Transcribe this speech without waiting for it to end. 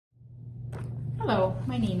Hello,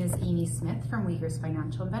 my name is Amy Smith from Uyghurs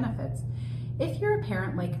Financial and Benefits. If you're a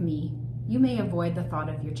parent like me, you may avoid the thought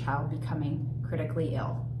of your child becoming critically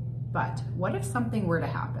ill. But what if something were to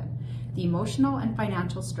happen? The emotional and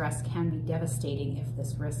financial stress can be devastating if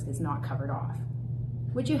this risk is not covered off.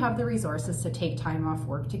 Would you have the resources to take time off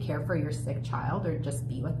work to care for your sick child or just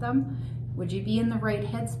be with them? Would you be in the right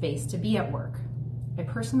headspace to be at work? I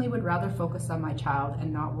personally would rather focus on my child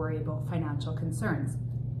and not worry about financial concerns.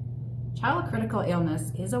 Child critical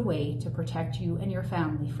illness is a way to protect you and your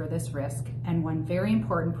family for this risk, and one very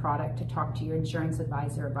important product to talk to your insurance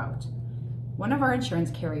advisor about. One of our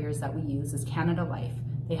insurance carriers that we use is Canada Life.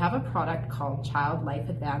 They have a product called Child Life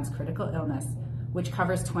Advanced Critical Illness, which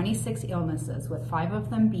covers 26 illnesses, with 5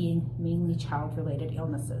 of them being mainly child-related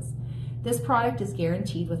illnesses. This product is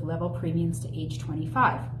guaranteed with level premiums to age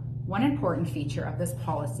 25. One important feature of this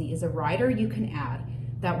policy is a rider you can add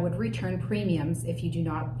that would return premiums if you do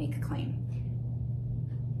not make a claim.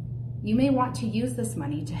 You may want to use this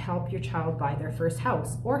money to help your child buy their first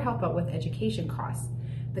house or help out with education costs.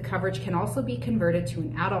 The coverage can also be converted to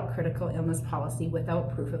an adult critical illness policy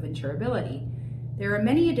without proof of insurability. There are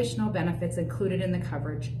many additional benefits included in the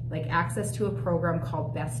coverage, like access to a program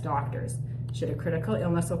called Best Doctors, should a critical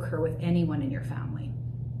illness occur with anyone in your family.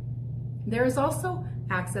 There is also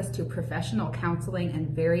access to professional counseling and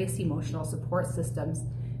various emotional support systems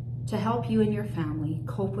to help you and your family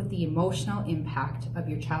cope with the emotional impact of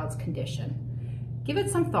your child's condition. Give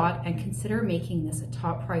it some thought and consider making this a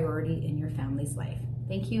top priority in your family's life.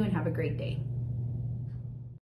 Thank you and have a great day.